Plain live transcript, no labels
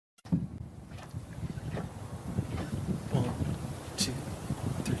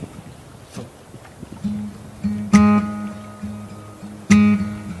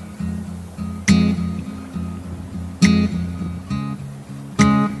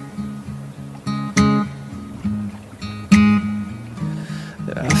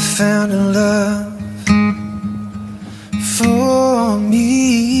found a love for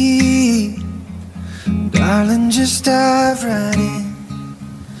me. Darling, just dive right in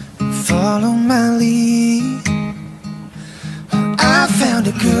and follow my lead. I found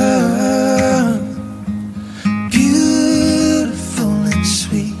a girl, beautiful and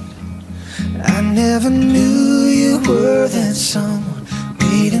sweet. I never knew you were that someone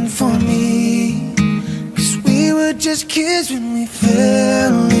waiting for me. 'Cause we were just kids when we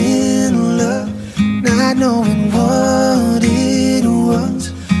fell in love, not knowing what it was.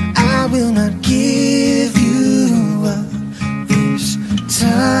 I will not give you up this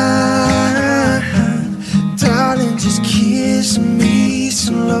time. Darling, just kiss me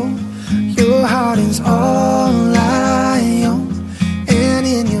slow. Your heart is all I own, and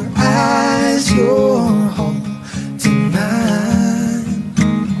in your eyes you're holding mine.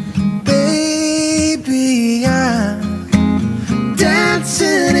 Baby, I'm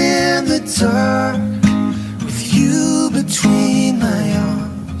dancing in the dark with you between my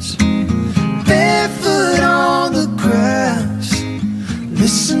arms, barefoot on the grass,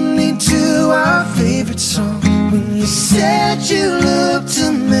 listening to our favorite song. When you said you looked a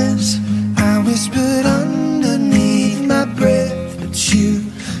mess, I whispered underneath my breath, but you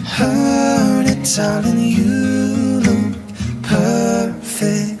heard it, darling. You look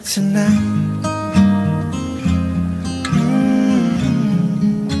perfect tonight.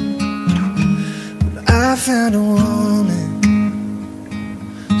 But I found a woman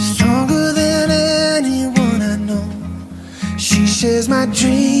stronger than anyone I know. She shares my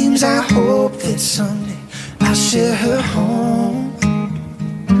dreams. I hope that someday I'll share her home.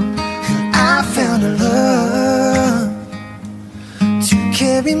 I found a love to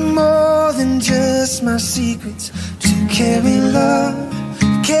carry more than just my secrets, to carry love,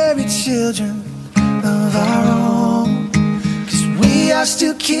 carry children of our own. 'Cause we are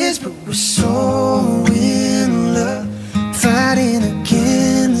still kids, but we're so in love, fighting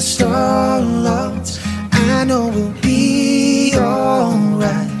against all odds. I know we'll be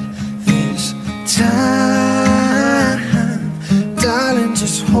alright this time. Darling,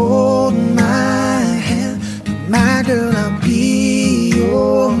 just hold my hand. Be my girl, I'll be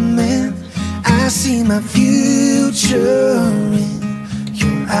your man. I see my future in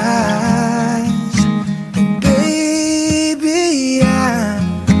your eyes. And baby, I'm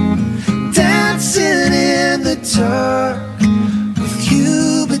dancing in the dark with you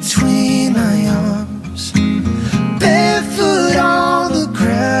between my arms, barefoot on the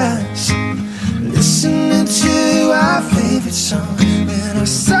grass, listening to our favorite song. When I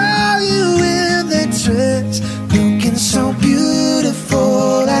saw you in that dress, looking so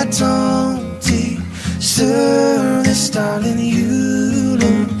beautiful, I don't deserve this, darling. You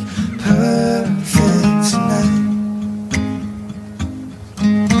look perfect tonight.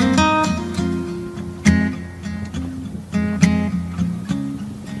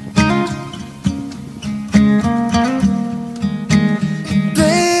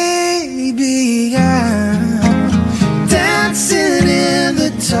 Baby, I'm dancing in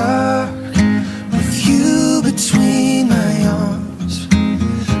the dark with you between my arms,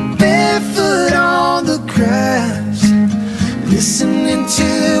 barefoot on the grass, listening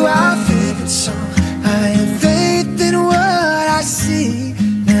to our favorite song. I have faith in what I see.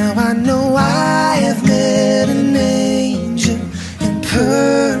 Now I know I have met an angel in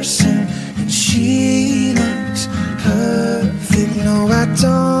person, and she looks perfect. No, I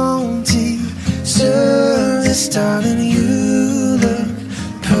don't deserve this, darling. You look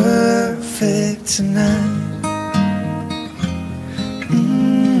perfect tonight.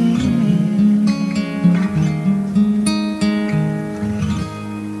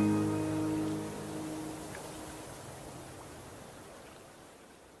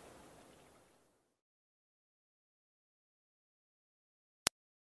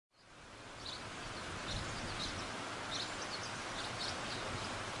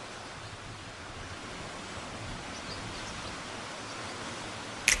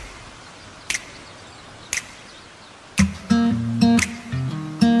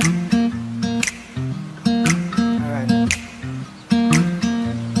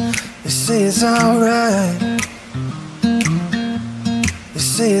 They say it's alright. They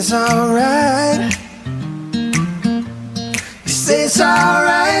say it's alright. They say it's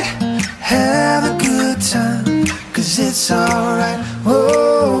alright. Have a good time, 'cause it's alright.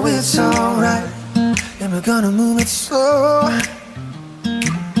 Oh, it's alright. And we're gonna move it slow.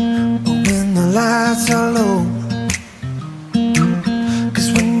 When the lights are low, 'cause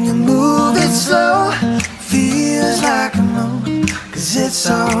when you move it slow, feels like a no. 'Cause it's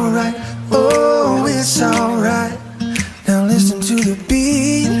alright. Oh, it's alright. Now listen to the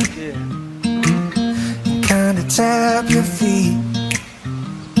beat. tap your feet.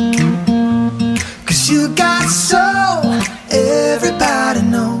 'Cause you got soul, everybody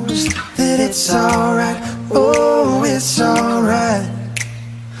knows that it's alright. Oh, it's alright.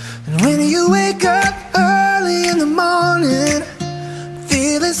 And when you wake up early in the morning,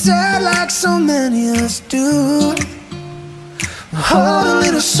 feeling sad like so many of us do, hold a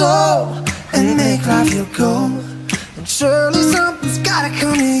little soul and make life your goal. And surely something's gotta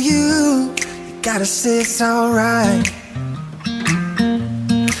come to you. You gotta say it's alright.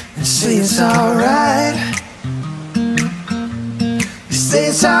 And say it's alright. You say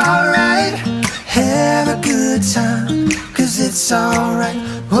it's alright. Have a good time, 'cause it's alright.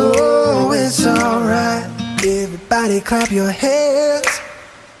 Oh, it's alright. Everybody clap your hands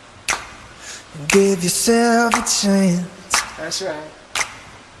and give yourself a chance. That's right.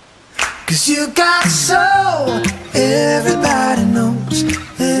 'Cause you got soul, everybody knows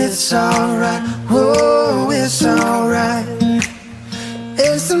that it's alright. Oh, it's alright.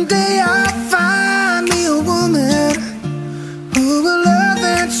 And someday I'll find me a woman who will love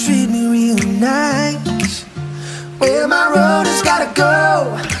and treat me real nice. Where my road has gotta go,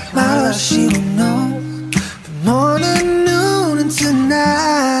 my love she will know, from morning, noon, until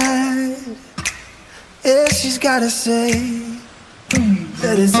night. Yeah, she's gotta say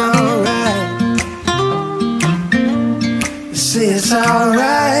that it's alright. Say it's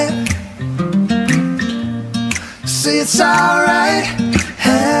alright. Say it's alright.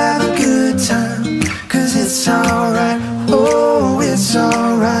 Have a good time, 'cause it's alright. Oh, it's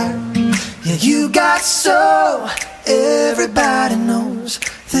alright. Yeah, you got soul, everybody knows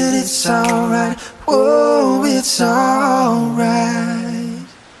that it's alright. Oh, it's alright.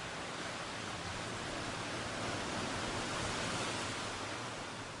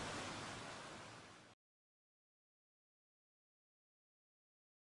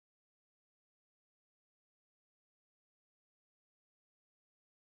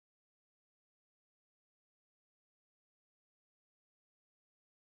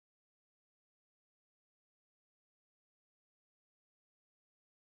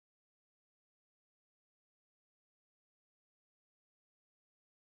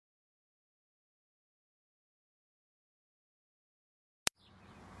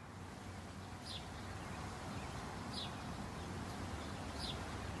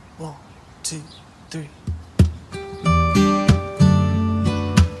 One, two, three.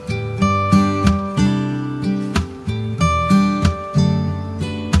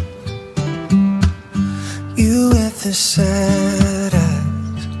 You with the sad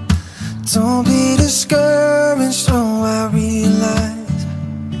eyes, don't be discouraged. Oh, I realize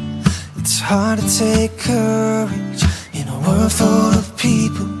it's hard to take courage in a world full of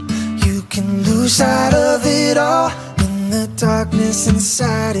people. You can lose sight of it all. The darkness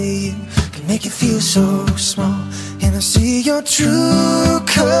inside of you can make you feel so small. And I see your true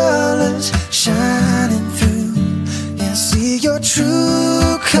colors shining through. Yeah, I see your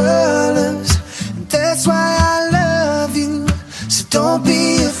true colors, and that's why I love you. So don't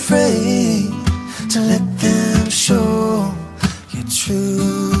be afraid to let them show. Your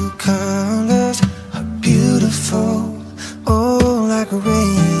true colors are beautiful, oh, like a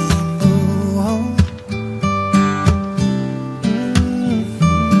rainbow.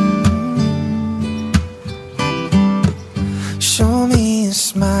 Show me a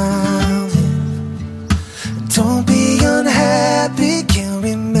smile then. Don't be unhappy. Can't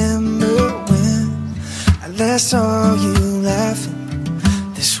remember when I last saw you laughing.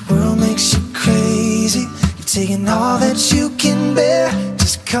 This world makes you crazy. You're taking all that you can bear.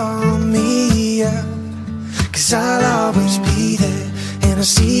 Just call me up, 'cause I'll always be there. And I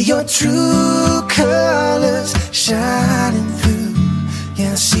see your true colors shining through.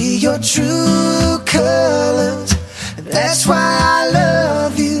 Yeah, I see your true colors, and that's why I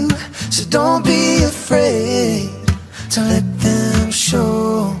love you. So don't be afraid to let them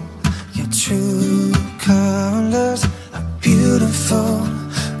show. Your true colors are beautiful,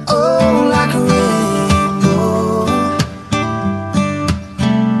 oh, like a rainbow.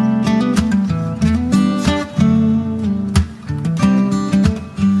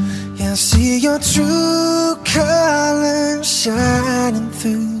 Yeah, I see your true colors shining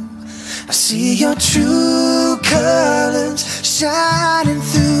through. I see your true colors shining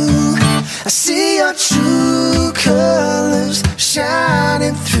through. I see your true colors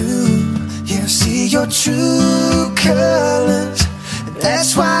shining through. Yeah, I see your true colors, and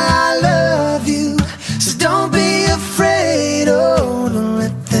that's why I love you. So don't be afraid, oh, don't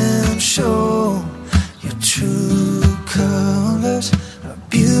let them show. Your true colors are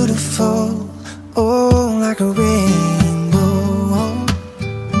beautiful, oh, like a rainbow.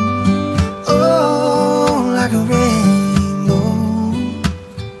 Oh, like a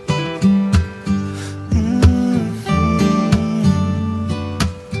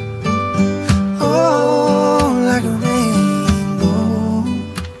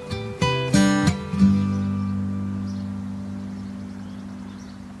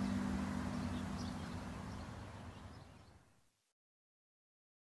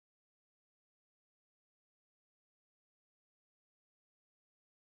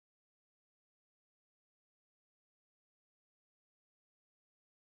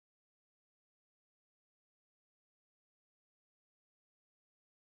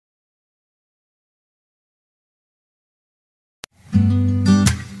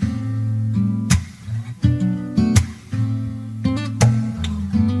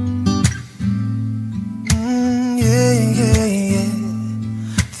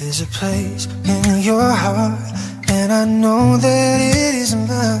There's a place in your heart, and I know that it isn't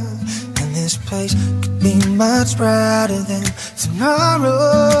love. And this place could be much brighter than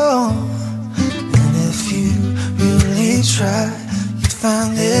tomorrow. And if you really try, you'd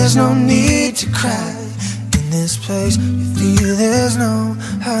find there's no need to cry. In this place you feel there's no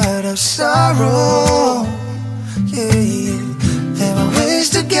hurt or sorrow. Yeah, yeah. There are ways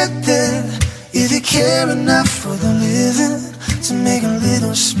to get there if you care enough for the living. To make a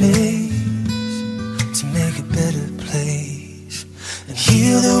little space, to make a better place, and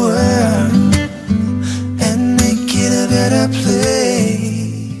heal the world, and make it a better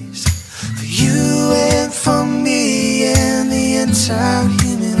place. For you and for me and the entire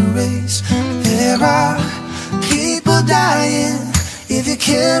human race. There are people dying. If you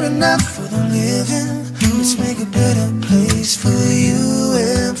care enough for the living, let's make a better place for you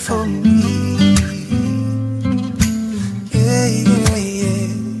and for me.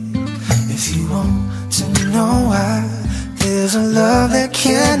 If you want to know why, there's a love that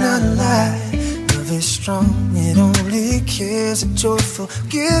cannot lie. Love is strong, it only cares a joyful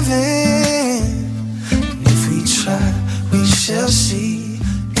giving. And if we try, we shall see.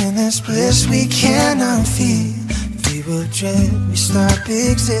 In this bliss we cannot feel. If we will dread, we stop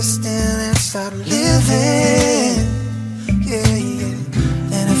existing and start living. Yeah,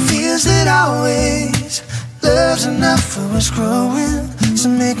 yeah. And it feels that always love's enough for us growing. To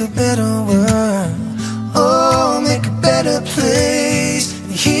make a better world, oh, make a better place,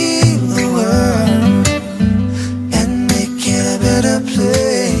 and heal the world, and make it a better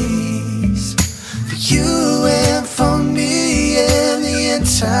place. For you and for me and the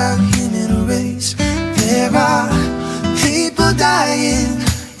entire human race. There are people dying.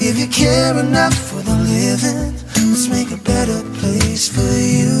 If you care enough for the living, let's make a better place for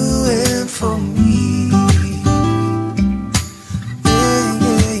you and for me.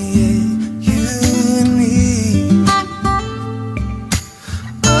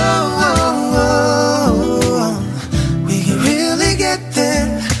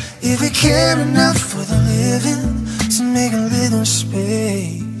 Care enough for the living, to make a little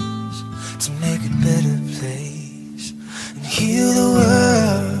space, to make a better place, and heal the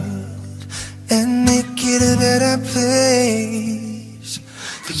world, and make it a better place.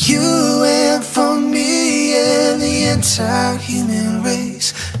 For you and for me and the entire human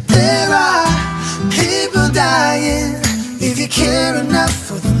race. There are people dying. If you care enough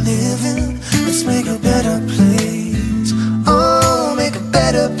for the living, let's make a better place. Oh, make a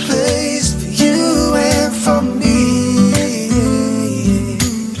better place for you and for me.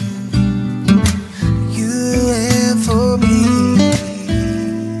 You and for me.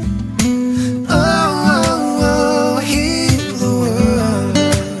 Oh, oh, oh, heal the world.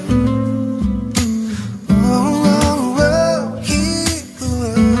 Oh, oh, oh, heal the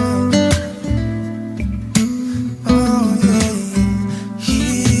world. Oh, yeah, yeah,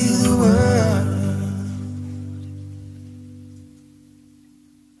 heal the world.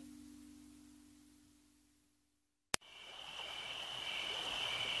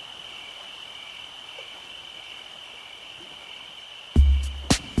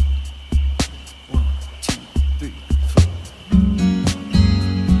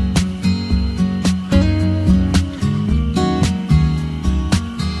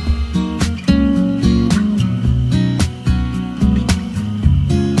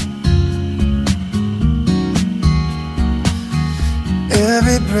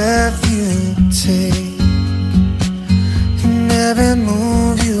 Every breath you take, and every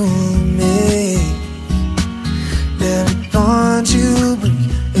move you make, every bond you break,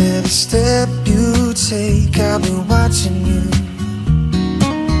 every step you take, I'll be watching you.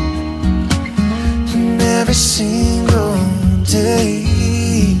 And every single day,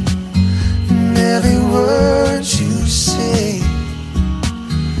 and every word you say,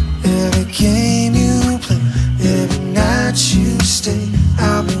 every game you play, every night you stay,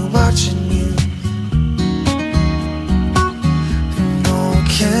 I'll be watching you. And oh,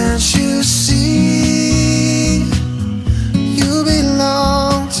 can't you see, you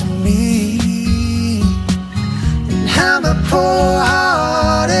belong to me, and how my poor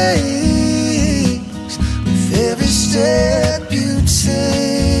heart aches with every step you take,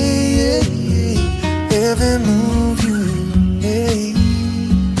 every move you make,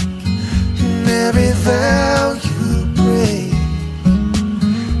 and every vow you break,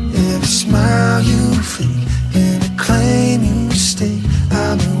 every smile you fake, and a claim you stake,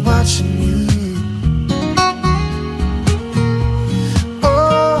 I've been watching you.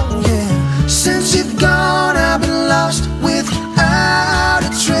 Oh yeah, since you've gone I've been lost without a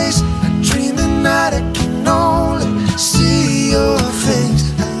trace. I dream the night I can only see your face.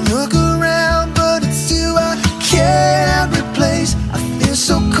 I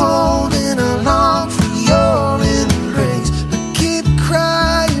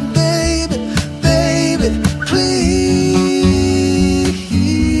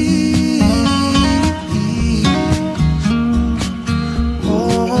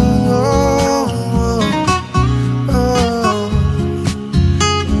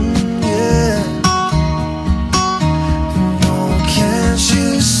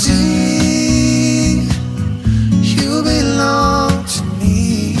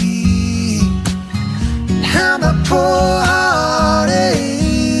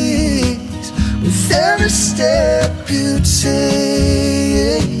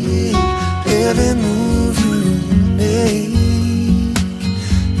every move you make,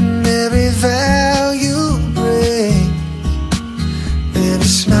 and every vow you break, every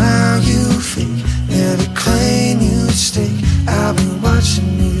smile you fake, every claim you stake. I'll be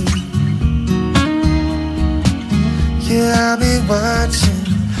watching you. Yeah, I'll be watching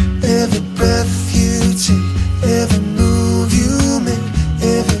every breath you take, every move you make,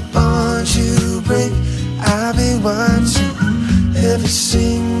 every bond you break. I'll be watching every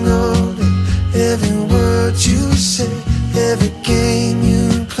single day, every word you say, every game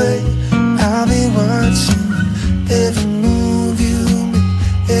you play. I'll be watching every move you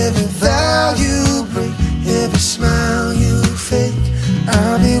make, every vow you break, every smile you fake.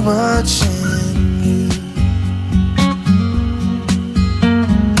 I'll be watching you.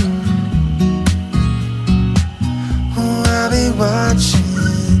 Oh, I'll be watching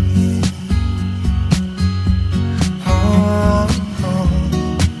you. Oh, oh.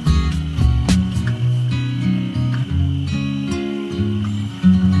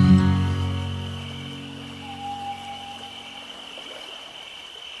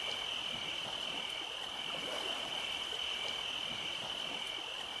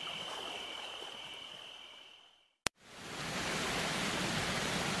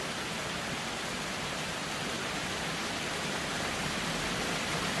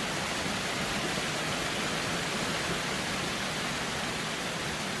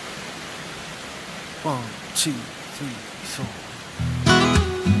 One, two, three, four.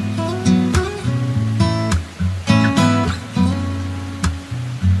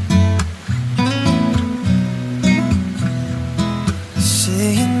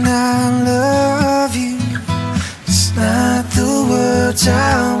 Saying I love you, it's not the words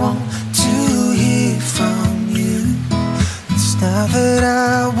I want to hear from you. It's not that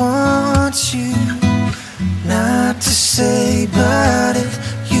I want you not to say, but if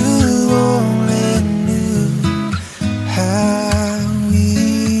you only knew how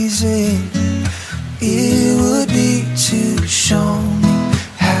easy it would be to show me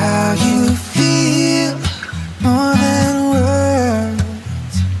how you feel. More than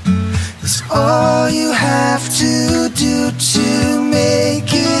words is all you have to do to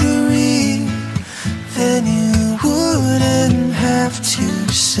make it real. Then you wouldn't have to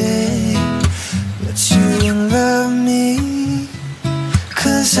say that you love me,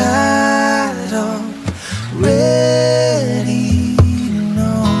 'cause I'd already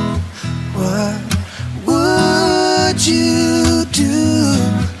know. What would you do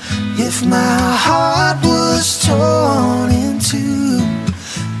if my heart was torn in two?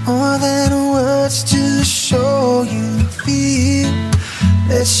 More than words to show you feel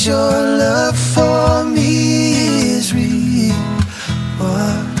that your love for me is real.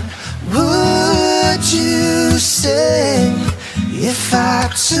 What would you say if I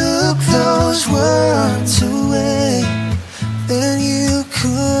took those words away? Then you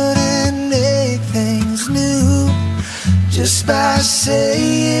couldn't make things new just by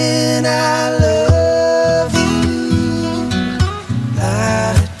saying I love you.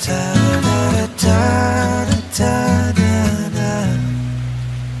 Da da da da da da da.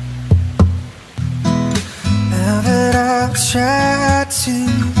 Now that I've tried to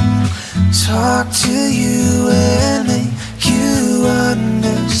talk to you and make you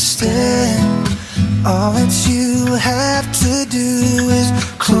understand, all that you have to do is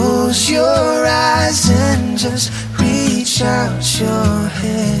close your eyes and just reach out your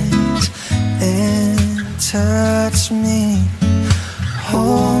hands and touch me.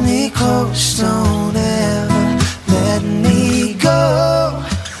 Hold me close, don't ever let me go.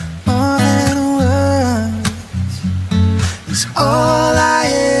 More than words is all I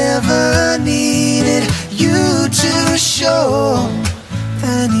ever needed you to show.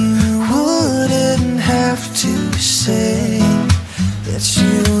 Then you wouldn't have to say that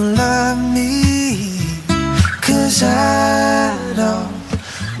you love me, 'cause I'd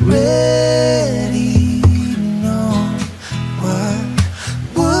already know. What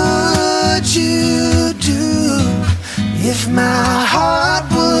would you do if my heart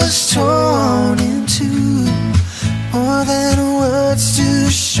was torn in two? More than words to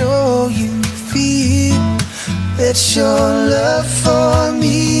show you feel that your love for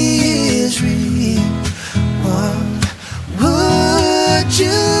me is real. What would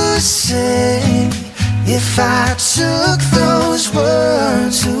you say if I took those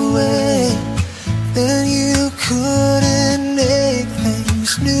words away? Then you couldn't make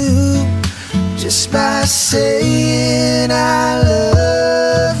things new just by saying I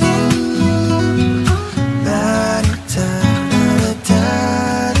love you.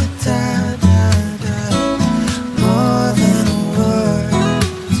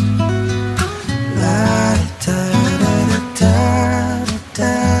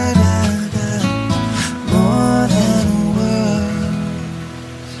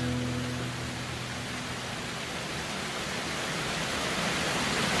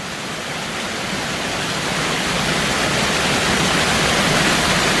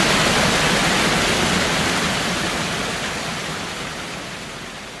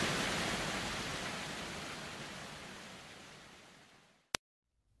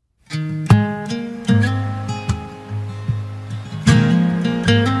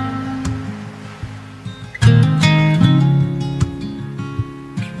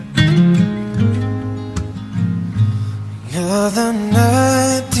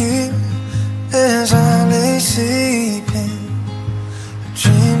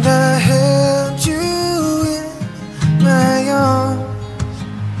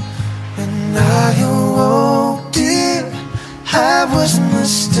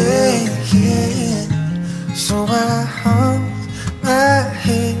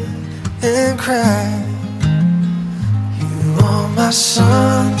 cry. You are my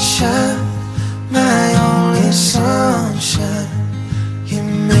sunshine, my only sunshine. You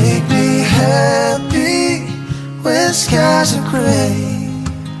make me happy when skies are gray.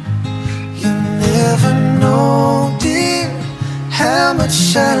 You never know, dear, how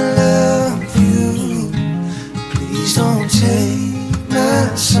much I love you. Please don't take my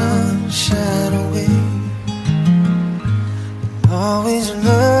sunshine away. I'll always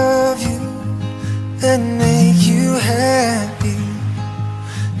love you and make you happy.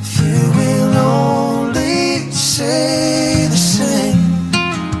 If you will only say the same.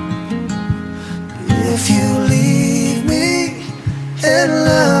 If you leave me and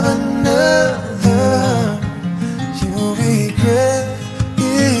love another, you'll regret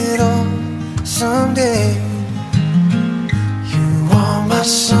it all someday. You are my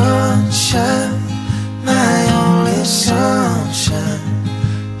sunshine, my only sunshine.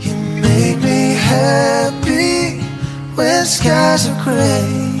 You make me happy when skies are gray.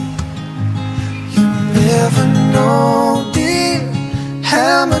 You never know, dear,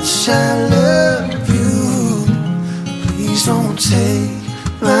 how much I love you. Please don't take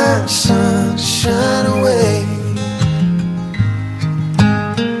my sunshine away.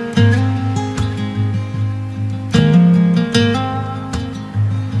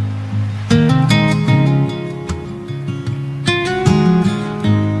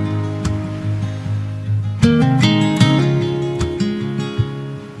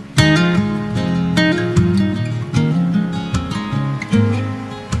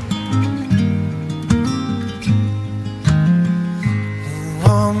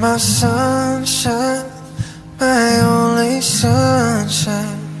 My sunshine, my only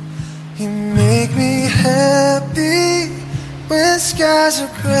sunshine. You make me happy when skies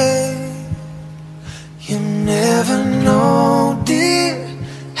are gray. You never know, dear,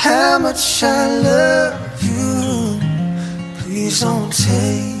 how much I love you. Please don't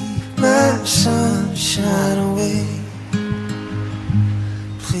take my sunshine away.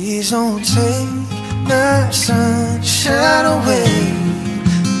 Please don't take my sunshine away.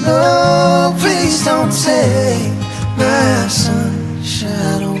 No, please don't take my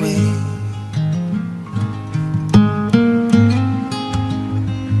sunshine away.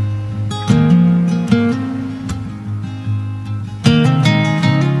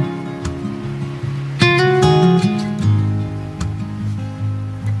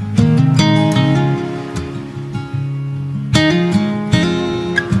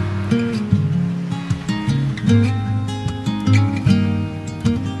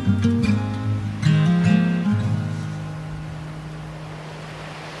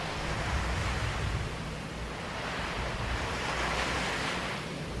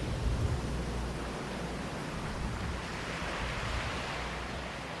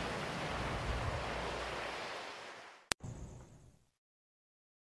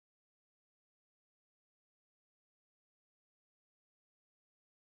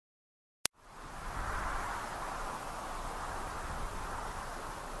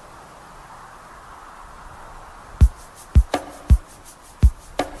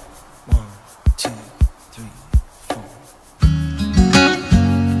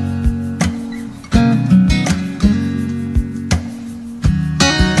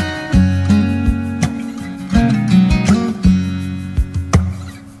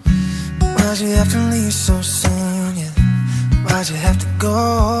 Why'd you have to leave so soon, yeah? Why'd you have to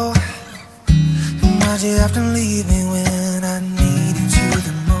go? And why'd you have to leave me when I needed you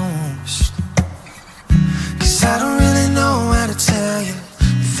the most? 'Cause I don't really know how to tell you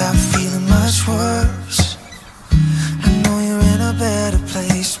without feeling much worse. I know you're in a better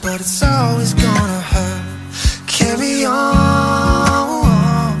place, but it's always gonna hurt. Carry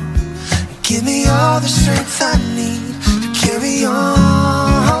on, give me all the strength I need to carry on.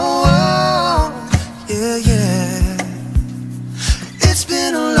 It's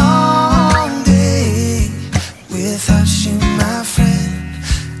been a long day without you, my friend,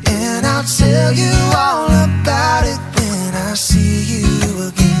 and I'll tell you all about it when I see you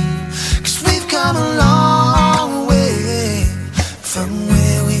again. 'Cause we've come a long way from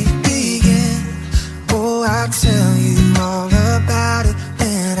where we began. Oh, I'll tell you all about it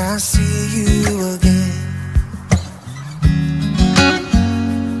when I see you again.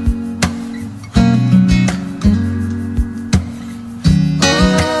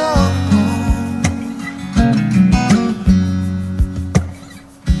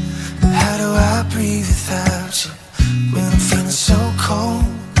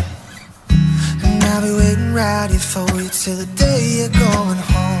 Right here for you till the day you're going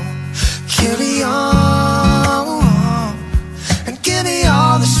home. Carry on and give me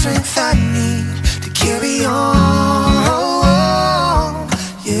all the strength I need on.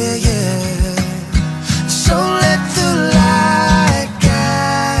 Yeah, yeah. So let the light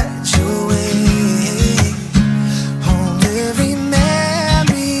guide your way on every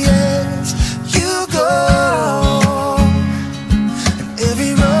memory as you go, and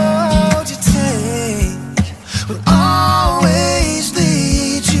every road you take will always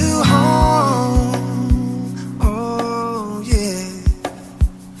lead you home. Oh yeah.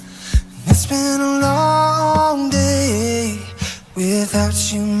 It's been a long day without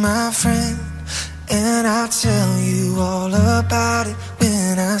you, my friend, and I'll tell you all about it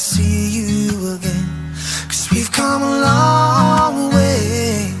when I see you again. 'Cause we've come a long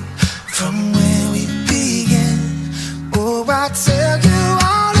way from where we began. Oh, I'll tell you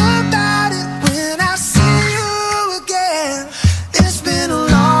all about it when I see you again. It's been a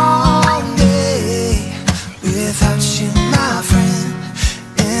long day without you, my friend,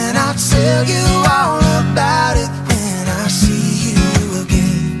 and I'll tell you all about it when I see you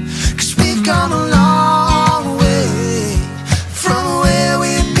again. 'Cause we've come a long way from where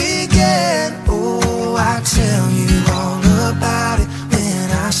we began. Oh, I'll tell you all about it when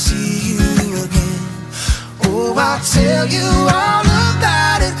I see you again. Oh, I'll tell you all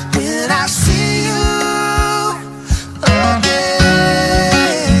about it when I see you again.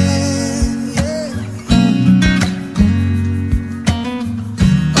 Yeah.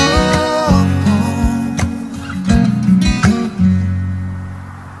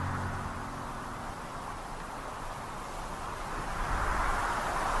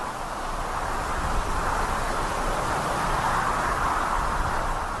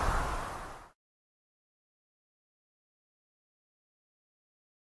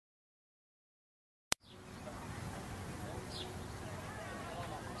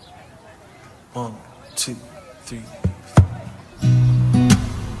 One, two, three.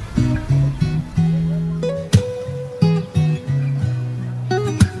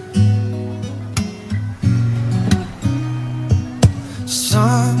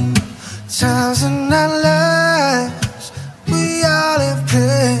 Sometimes in our lives we all have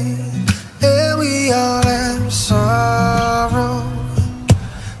pain and we all have sorrow,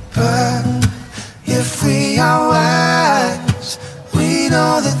 but if we are wise, we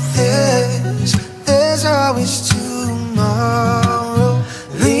know that there's always tomorrow.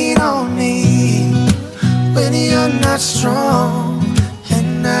 Lean on me when you're not strong,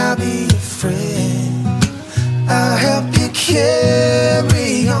 and I'll be your friend. I'll help you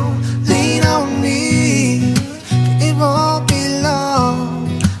carry on. Lean on me, it won't be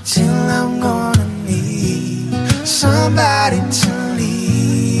long till I'm gonna need somebody to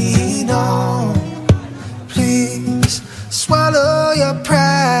lean on. Please swallow your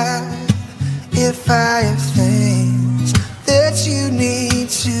pride if I have things that you need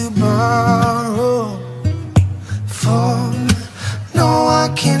to borrow. For no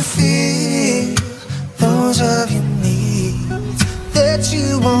one can feel those of your needs that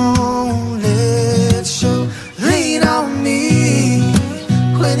you won't let show. Lean on me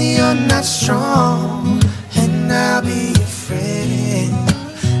when you're not strong, and I'll be your friend.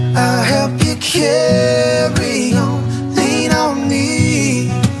 I'll help you carry on. Lean on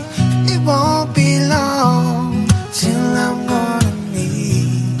me, it won't be long till I'm gonna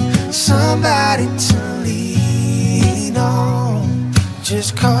need somebody to lean on.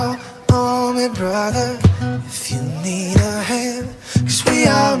 Just call on me, brother, if you need a hand, 'cause we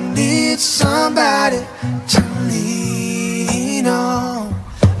all need somebody to lean on.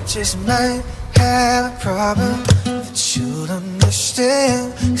 Just might have a problem that you'll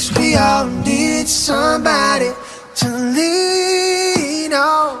understand, 'cause we all need somebody to lean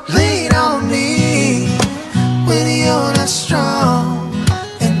on. Lean on me when you're not strong,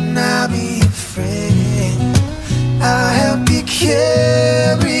 and I'll be your friend. I'll help you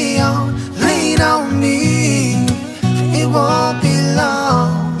carry on. Lean on me, it won't be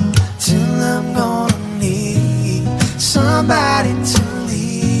long till I'm gonna need somebody to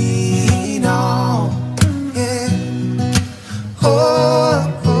lean on. Yeah. Oh,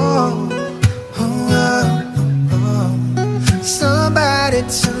 oh, oh, oh, oh. Somebody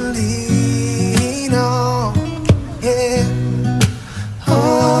to lean on. Yeah. Oh,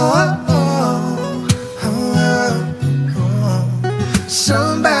 oh, oh, oh, oh.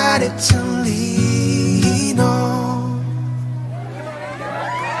 Somebody to lean on.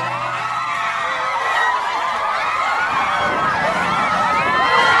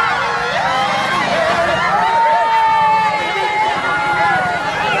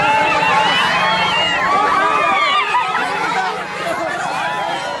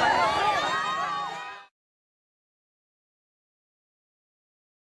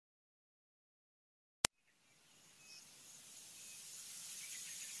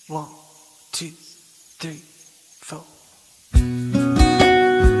 1, 2, 3, 4.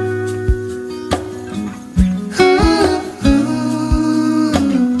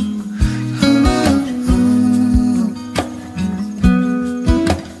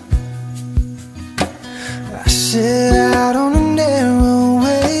 I set out on a narrow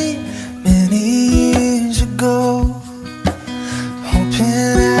way many years ago,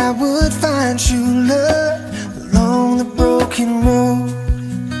 hoping I would find true love along the broken road.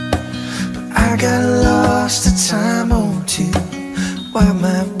 But I got lost a time or two while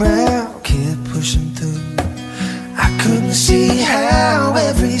my brow kept pushing through. I couldn't see how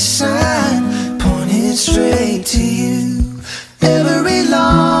every sign pointed straight to you. Every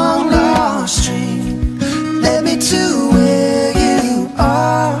long lost dream led me to where you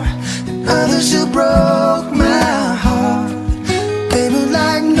are, and others who broke my heart, they were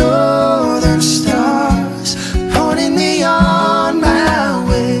like northern stars, pointing me on my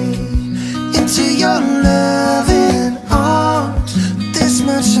way into your loving arms. This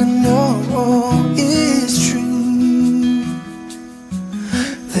much I know is true,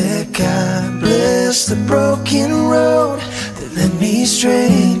 that God bless the broken road that led me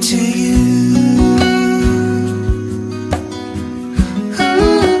straight to you.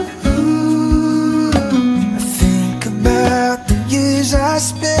 I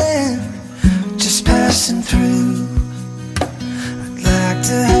spent just passing through. I'd like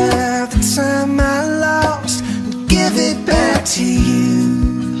to have the time I lost and give it back to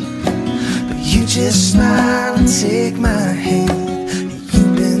you, but you just smile and take my hand.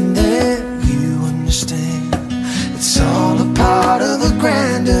 You've been there, you understand. It's all a part of a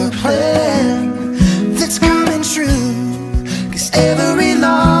grander plan that's coming true. 'Cause every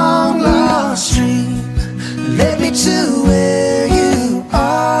long lost dream led me to where you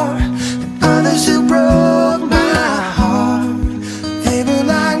are, and others who broke my heart, they were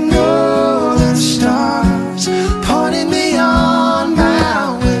like northern stars, pointing me on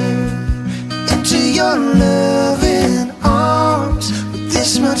my way into your loving arms. But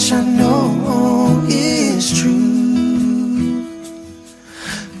this much I know is true,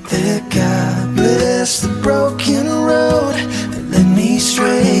 that God bless the broken road that led me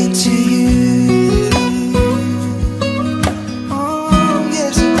straight to you.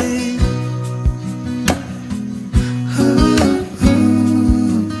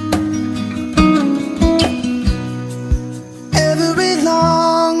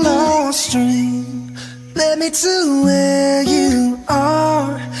 Led me to where you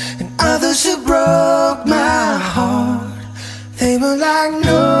are, and others who broke my heart, they were like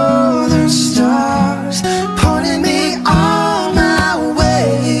northern stars, pointing me on my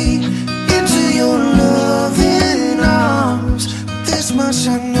way into your loving arms. This much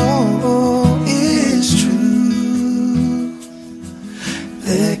I know is true,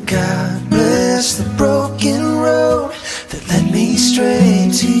 that God bless the broken road that led me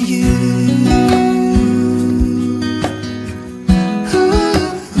straight to you.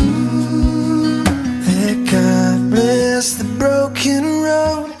 The broken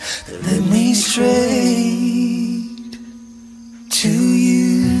road that led me straight to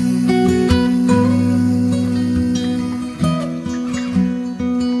you.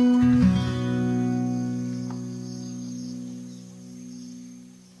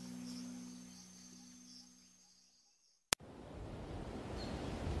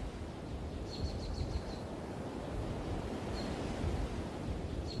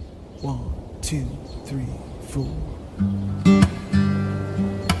 One, two, three, four.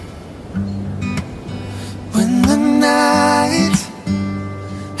 When the night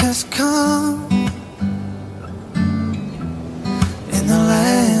has come and the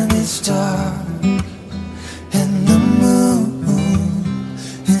land is dark and the moon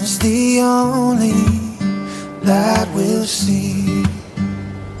is the only light we'll see,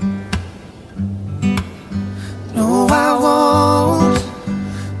 no, I won't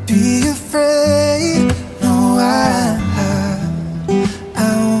be afraid. No, I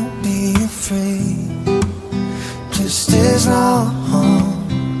won't be afraid. Just as long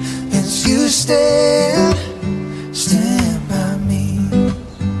as you stand by me.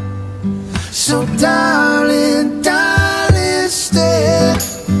 So darling, darling, stand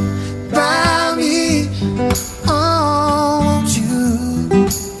by me. Oh, won't you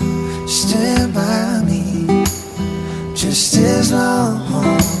stand by me? Just as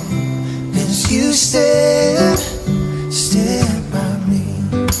long as you stand by me.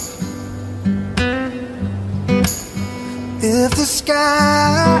 If the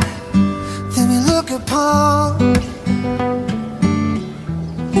sky that we look upon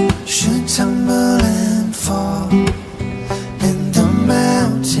should tumble and fall, and the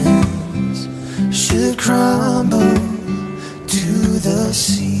mountains never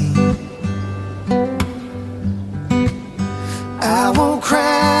see. I won't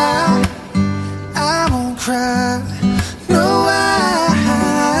cry, I won't cry. No,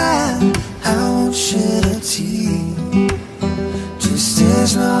 I won't shed a tear. Just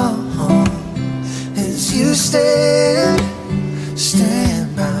as long as you stand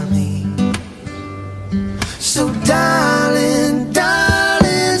by me. So darling,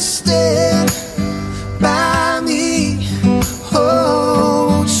 darling, stand by me. Oh,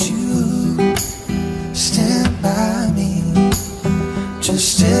 won't you stand by me?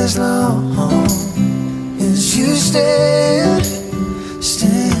 Just as long as you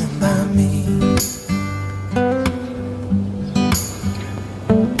stand by me.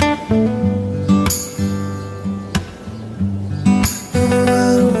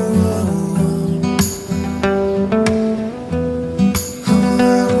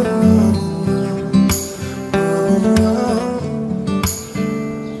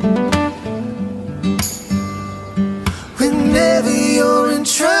 Whenever you're in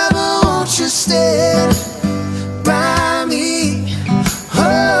trouble, won't you stand by me?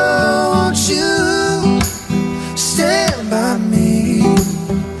 Oh, won't you stand by me?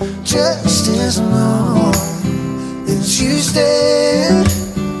 Just as long as you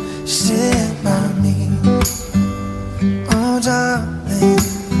stand by me. Oh, darling,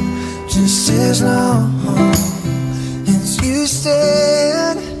 just as long as you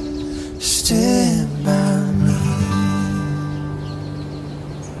stand by me.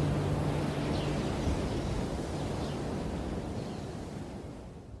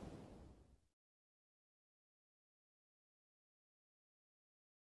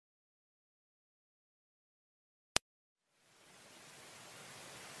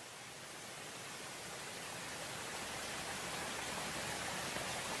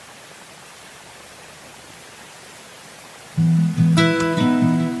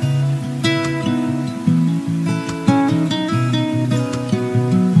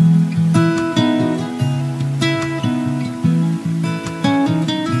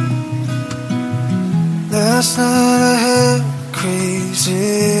 Last night I had a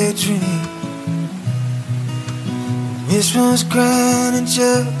crazy dream. This was granted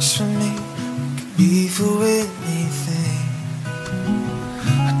just for me. Could be for anything.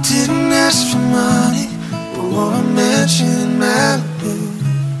 I didn't ask for money or a mansion in Malibu.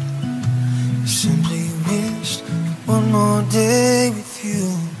 I simply wished one more day with you.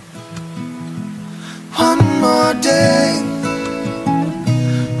 One more day,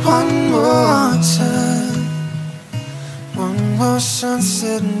 one more time, one more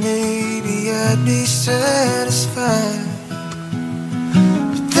sunset, maybe I'd be satisfied.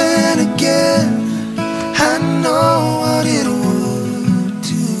 But then again, I know what it would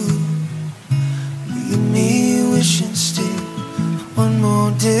do. Leave me wishing still for one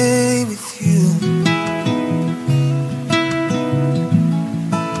more day with you.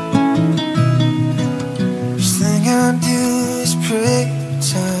 First thing I do is pray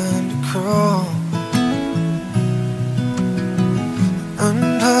time to crawl.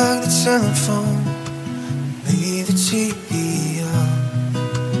 Unplug the telephone, leave the TV on.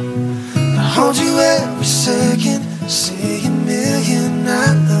 I hold you every second, say a million I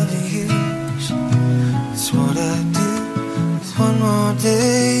love yous. That's what I do with one more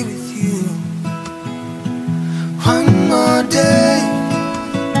day with you. One more day,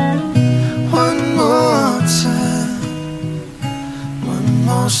 one more time, one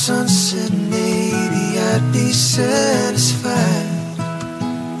more sunset, maybe I'd be satisfied.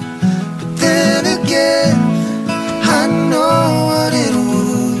 Then again, I know what it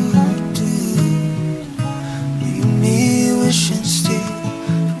would do. Leave me wishing still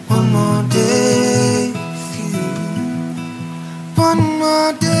for one more day with you. One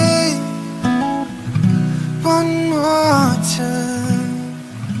more day, one more time,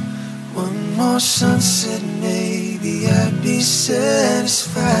 one more sunset, maybe I'd be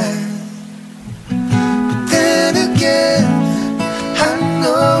satisfied. But then again, I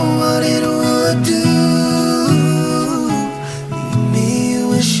know what it would do. Leave me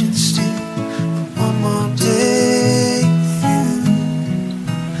wishing still for one more day with you.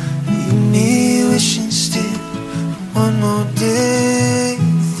 Leave me wishing still for one more day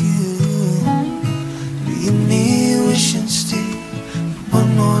with you. Leave me wishing still for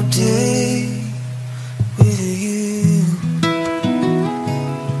one more day with you.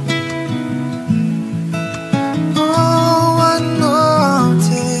 Oh,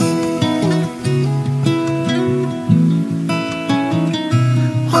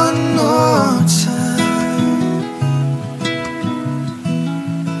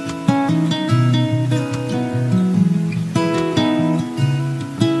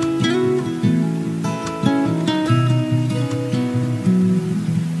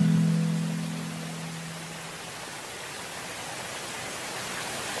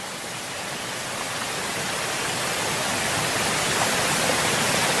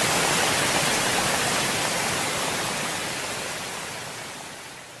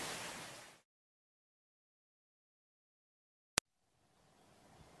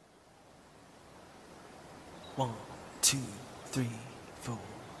 1, 2, 3, 4.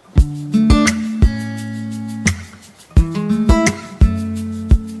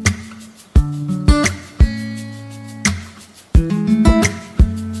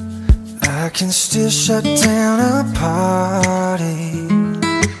 I can still shut down a party.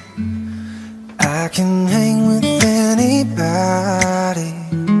 I can hang with anybody.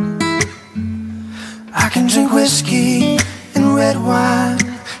 I can drink whiskey and red wine,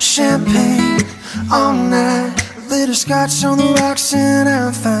 champagne all night, a little scotch on the rocks, and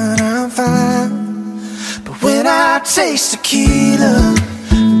I'm fine, I'm fine. But when I taste tequila,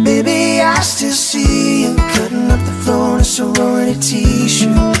 baby, I still see you cutting up the floor in a sorority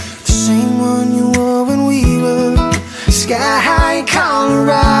t-shirt, the same one you wore when we were sky high in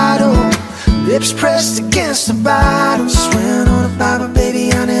Colorado, lips pressed against the bottle, swearing on the Bible,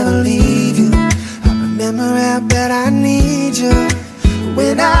 baby, I'll never leave you. I remember how bad I need you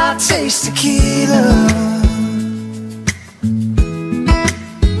when I taste tequila.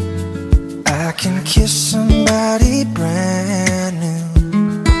 I can kiss somebody brand new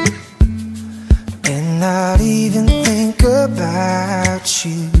and not even think about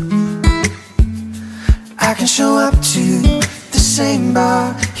you. I can show up to the same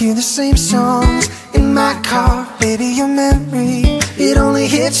bar, hear the same songs in my car. Baby, your memory, it only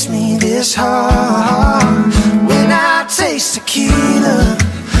hits me this hard. When I taste tequila,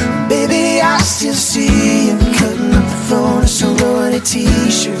 baby, I still see you cutting up the floor in a sorority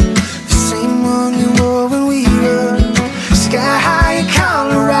t-shirt, the same one you wore when we were sky high in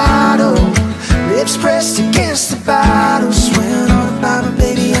Colorado, lips pressed against the bottle, swearing on the Bible,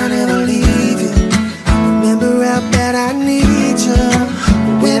 baby, I'll never leave you. I remember how bad I need you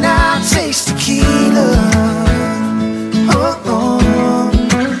when I taste tequila. Oh, oh,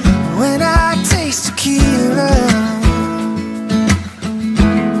 when I taste tequila.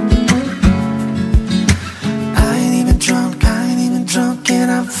 I ain't even drunk,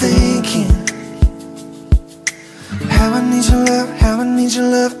 and I'm thinking how I need your love, how I need your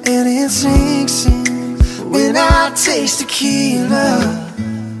love, and it sinks in when I taste tequila.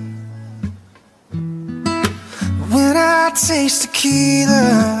 When I taste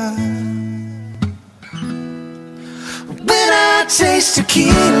tequila. When I taste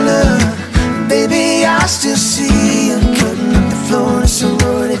tequila, baby, I still see you cutting up the floor in a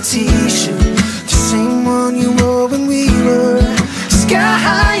sorority t-shirt, the same one you wore when we were sky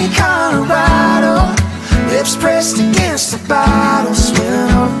high in Colorado, lips pressed against the bottle,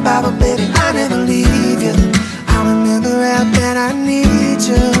 swearing on the Bible, baby, I never leave you. I remember how bad I need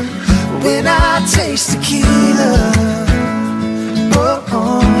you when I taste tequila. Oh,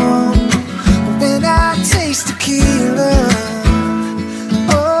 oh, when I taste tequila.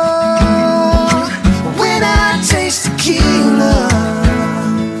 Oh, when I taste tequila.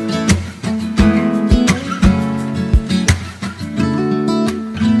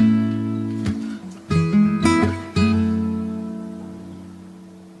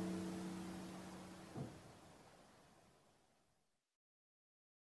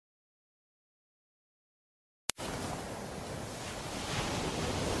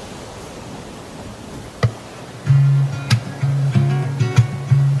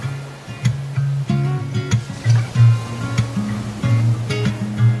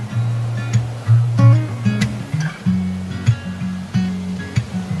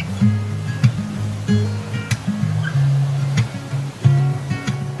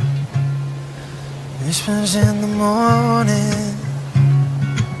 Whispers in the morning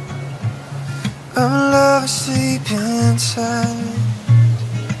of love asleep inside.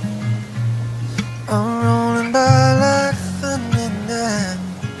 I'm rolling by like thunder now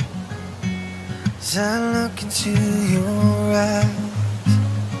as I look into your eyes.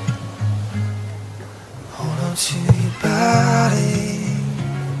 Hold on to your body,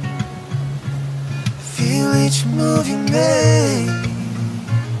 feel each move you make.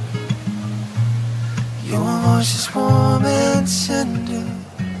 Your voice is warm and tender,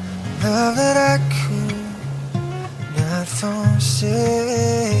 love that I could not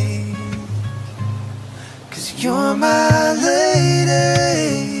forsake. 'Cause you're my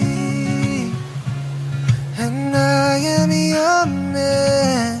lady, and I am your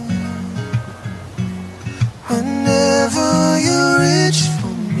man. Whenever you reach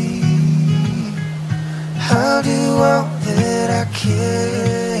for me, I'll do all that I can.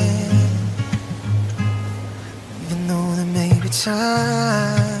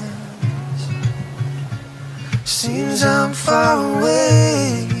 Times seems I'm far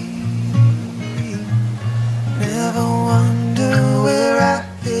away, never wonder where I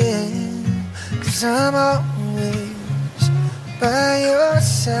am, 'cause I'm always by your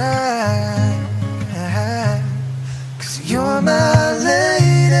side.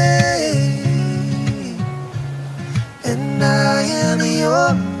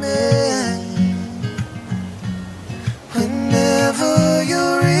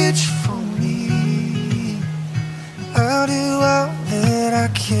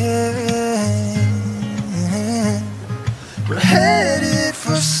 yeah. We're headed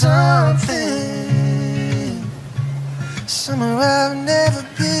for something, somewhere I've never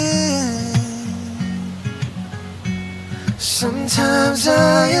been. Sometimes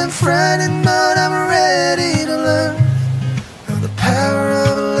I am frightened, but I'm ready to learn of the power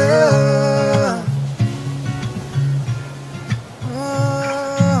of love.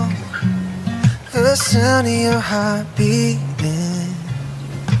 Oh, the sound of your heart beating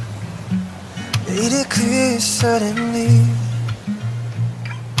made it clear suddenly.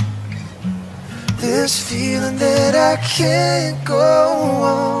 This feeling that I can't go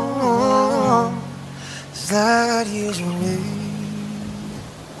on is light years away.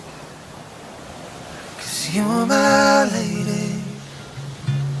 'Cause you're my lady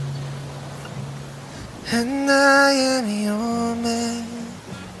and I am your man.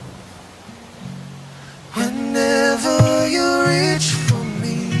 Whenever you reach for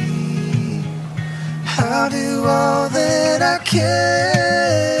me, I'll do all that I can.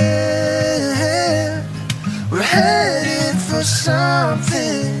 We're headed for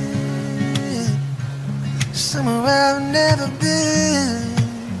something, somewhere I've never been.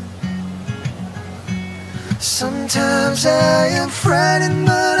 Sometimes I am frightened,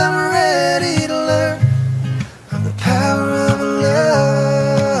 but I'm ready to learn of the power of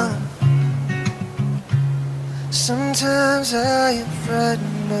love. Sometimes I am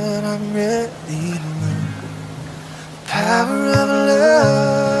frightened, but I'm ready to learn the power of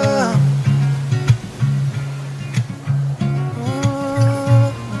love.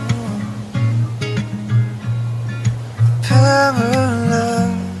 Power of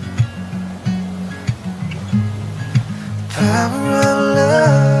love, power of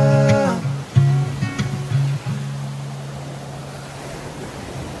love.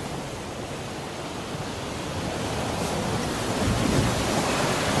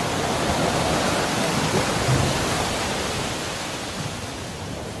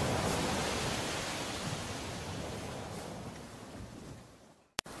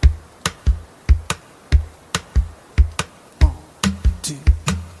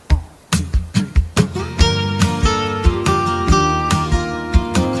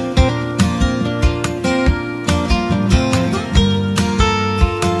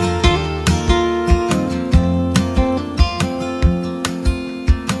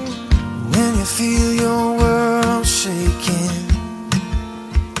 Feel your world shaking,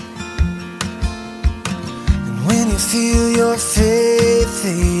 and when you feel your faith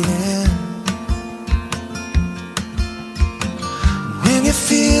fading, when you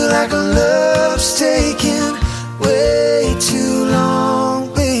feel like love's taking way too long,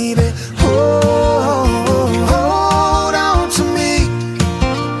 baby, hold on to me,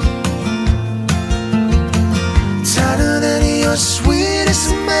 tighter than your sweetest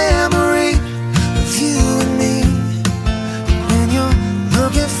memory. You and me, when you're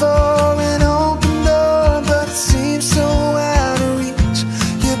looking for an open door, but it seems so out of reach.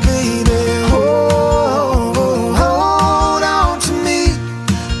 Yeah, baby, hold on to me,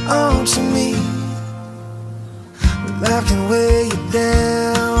 on to me. Life can weigh you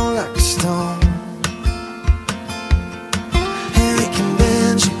down like a stone, and it can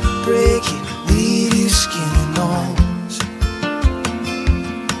bend you, break you, leave you skin and bones.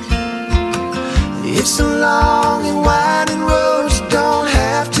 It's a long and winding road, you don't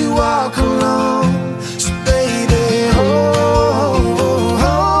have to walk alone. So baby,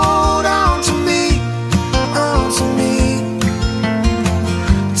 hold on to me, on to me,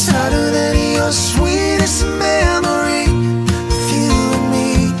 tighter than your sweetest memory. With you and me,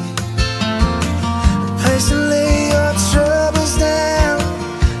 a place to lay your troubles down,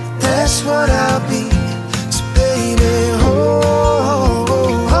 that's what I'll be. So baby,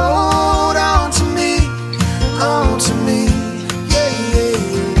 to me, yeah, yeah,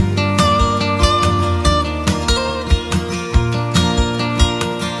 yeah.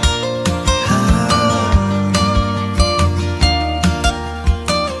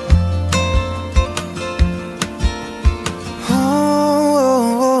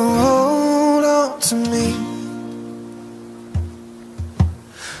 Hold on to me.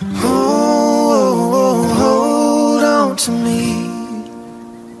 Hold on to me.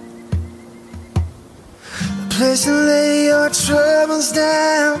 Place to lay your troubles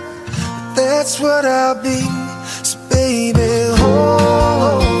down, that's what I'll be. So baby,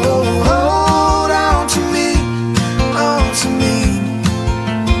 hold on to me, on to me,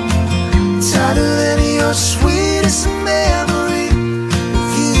 tighter than your sweetest memory.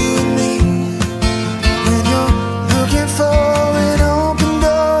 With you and me, when you're looking for an open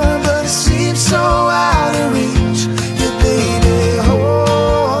door, but it seems so out of reach. Yeah, baby,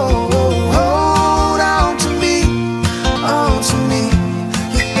 hold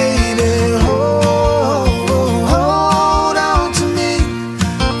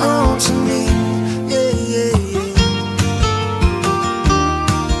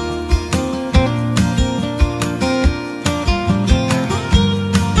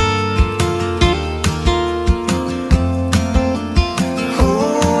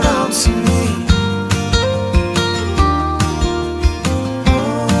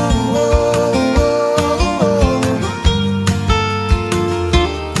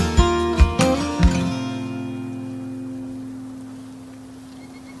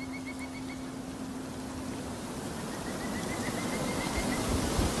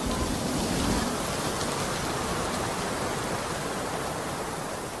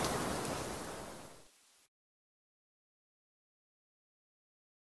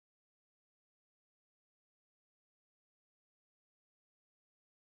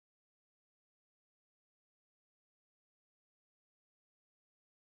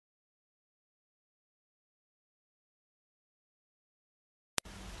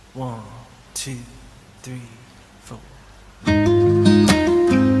 1, 2, 3, 4.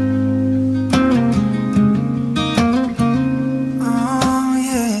 Oh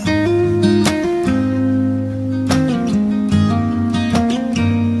yeah.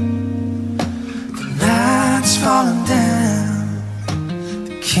 The night's falling down,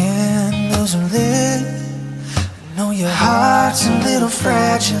 the candles are lit. I know your heart's a little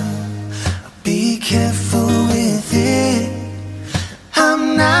fragile, be careful with it.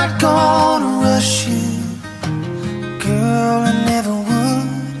 I'm not gonna rush you, girl, I never would.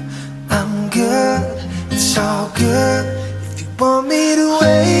 I'm good, it's all good. If you want me to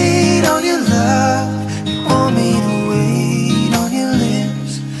wait on your love, you want me to wait on your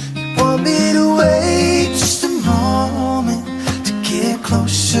lips, you want me to wait just a moment to get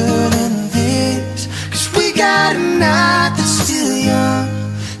closer than this. Cause we got a night that's still young,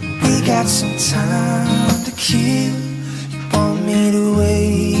 we got some time to kill. You want me to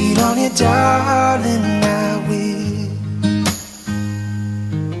wait on you, darling, I will.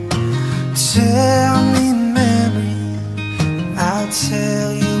 Tell me a memory, I'll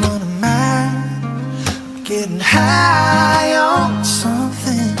tell you one of mine. Getting high on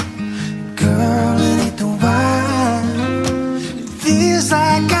something, girl, it ain't the wine. It feels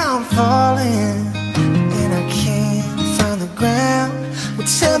like I'm falling and I can't find the ground. Well,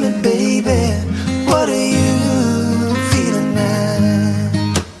 tell me, baby, what are you feeling now?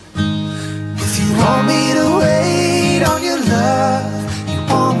 If you want me to wait on your love, you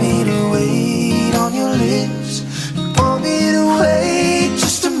want me to wait on your lips, you want me to wait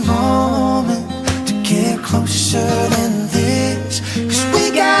just a moment to get closer than this. Cause we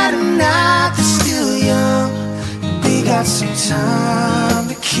got a night that's still young, we got some time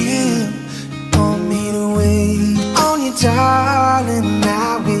to kill. You want me to wait on you, darling,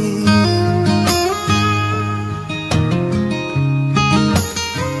 I will.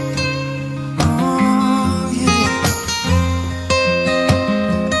 Oh yeah.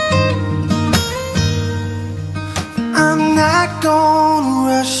 I'm not gonna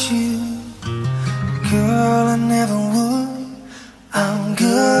rush you, girl, I never would. I'm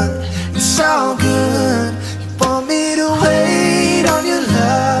good, it's all good. You want me to wait on your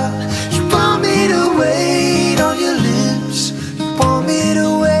love, you want me to wait on your lips, you want me to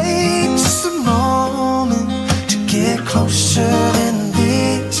wait just a moment to get closer than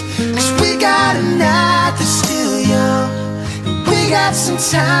this. Cause we got a night that's still young, and we got some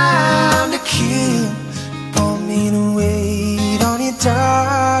time to kill. You want me to wait on you,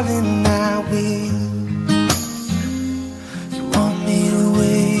 darling, I will. You want me to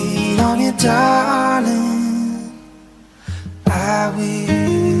wait on you, darling, I will.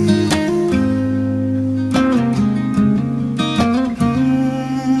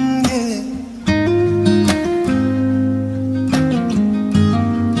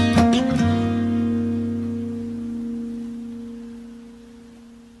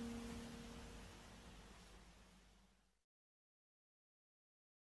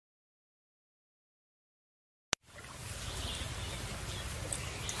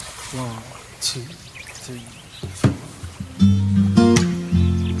 One, two, three, four.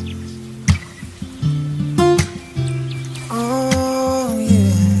 Oh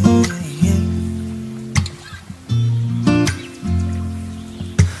yeah, yeah.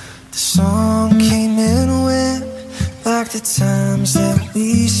 The song came and went like the times that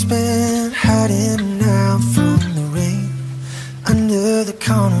we spent hiding out from the rain under the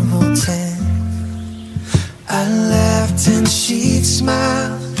carnival tent. I laughed and she'd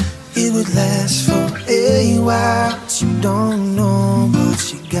smile, it would last for a while. But you don't know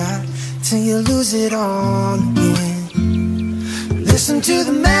what you got till you lose it all again. Listen to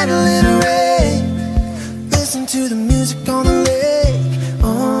the mandolin rain, listen to the music on the lake.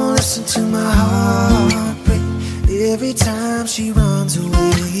 Oh, listen to my heart break every time she runs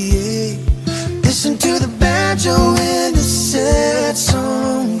away. Listen to the banjo in the sad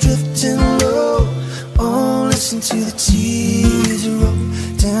song drifting low. Oh, listen to the tears roll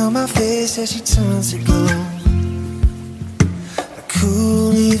down my face as she turns to gold. A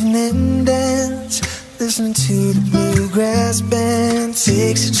cool evening dance, listening to the bluegrass band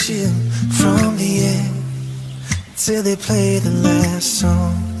takes a chill from the air till they play the last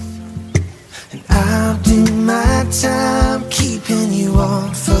song. And I'll do my time keeping you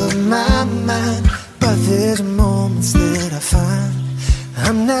off of my mind, but there's moments that I find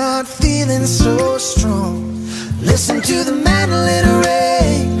I'm not feeling so strong. Listen to the mandolin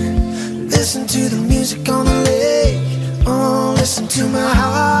rain, listen to the music on the lake. Oh, listen to my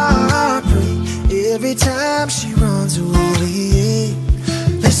heart break every time she runs away.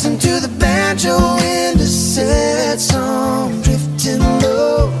 Listen to the banjo in the sad song drifting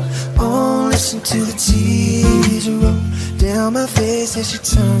low. listen to the tears roll down my face as she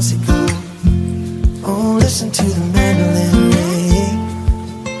turns to gold. Oh, listen to the mandolin ring.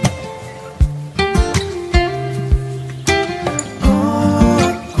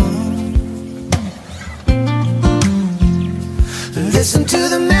 Listen to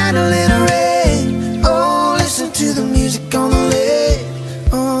the mandolin ring. Oh, listen to the music on the lake.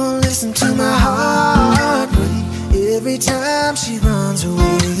 Oh, listen to my heart break every time she runs away.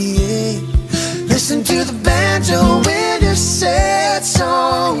 Listen to the banjo in your sad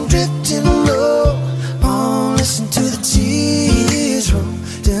song drifting low. Oh, listen to the tears roll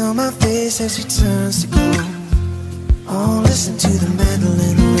down my face as she turns to gold. Oh, listen to the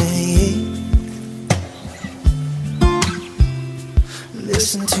mandolin ring.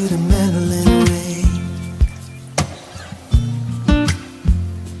 Listen to the mandolin ring.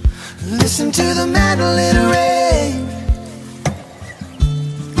 Listen to the mandolin ring.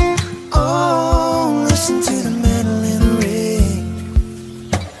 Oh, listen to the mandolin ring.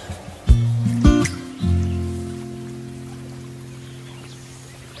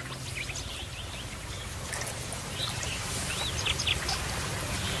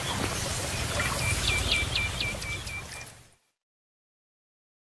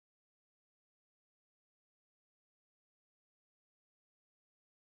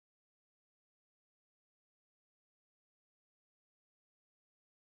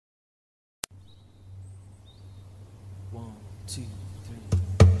 One, two, three.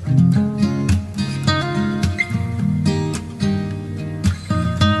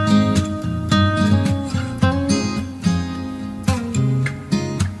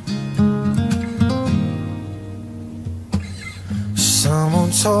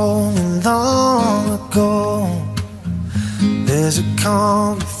 Someone told me long ago there's a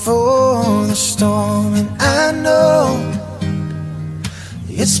calm before the storm, and I know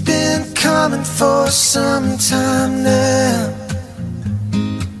it's been coming for some time now.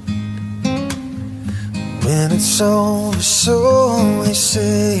 When it's over, so they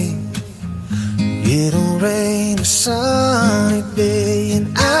say, it'll rain a sunny day,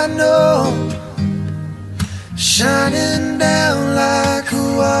 and I know shining down like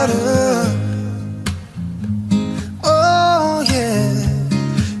water. Oh yeah,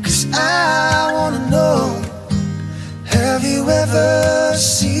 'cause I wanna know, have you ever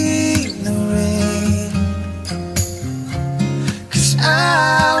seen the rain? 'Cause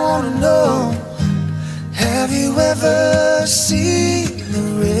I wanna know, have you ever seen the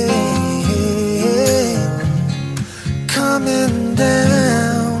rain coming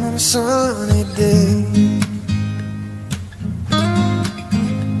down on a sunny day?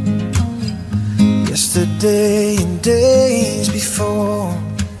 Yesterday and days before,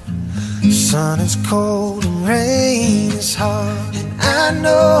 the sun is cold and rain is hard, and I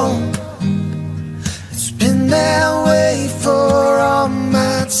know it's been that way for all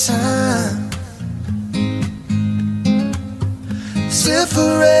my time. Still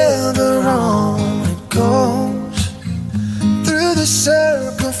forever on it goes, through the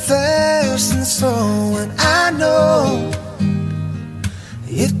circle fast and slow, and I know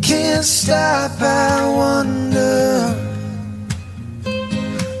it can't stop, I wonder.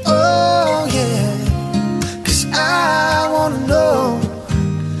 Oh yeah, 'cause I wanna know,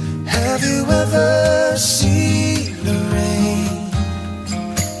 have you ever seen the rain?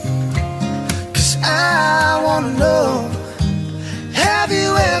 'Cause I wanna know, have you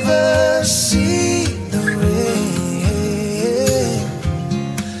ever seen the rain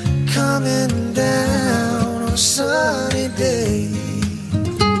coming down on a sunny day?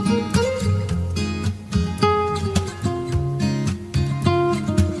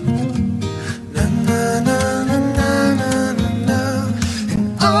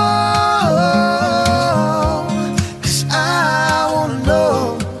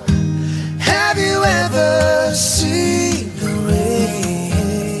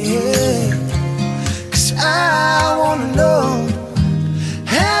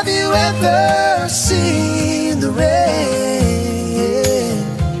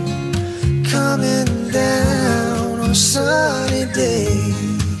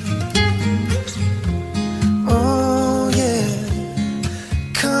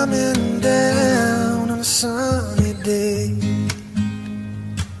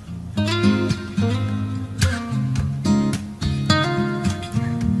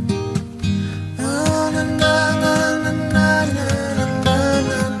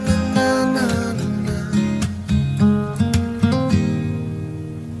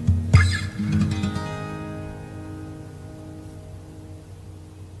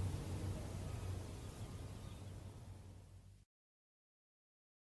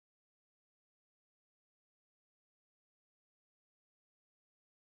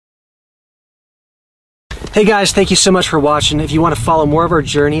 Hey guys, thank you so much for watching. If you want to follow more of our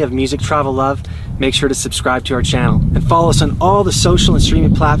journey of music, travel, love, make sure to subscribe to our channel and follow us on all the social and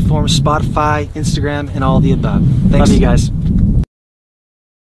streaming platforms, Spotify, Instagram, and all the above. Thanks. Love you guys.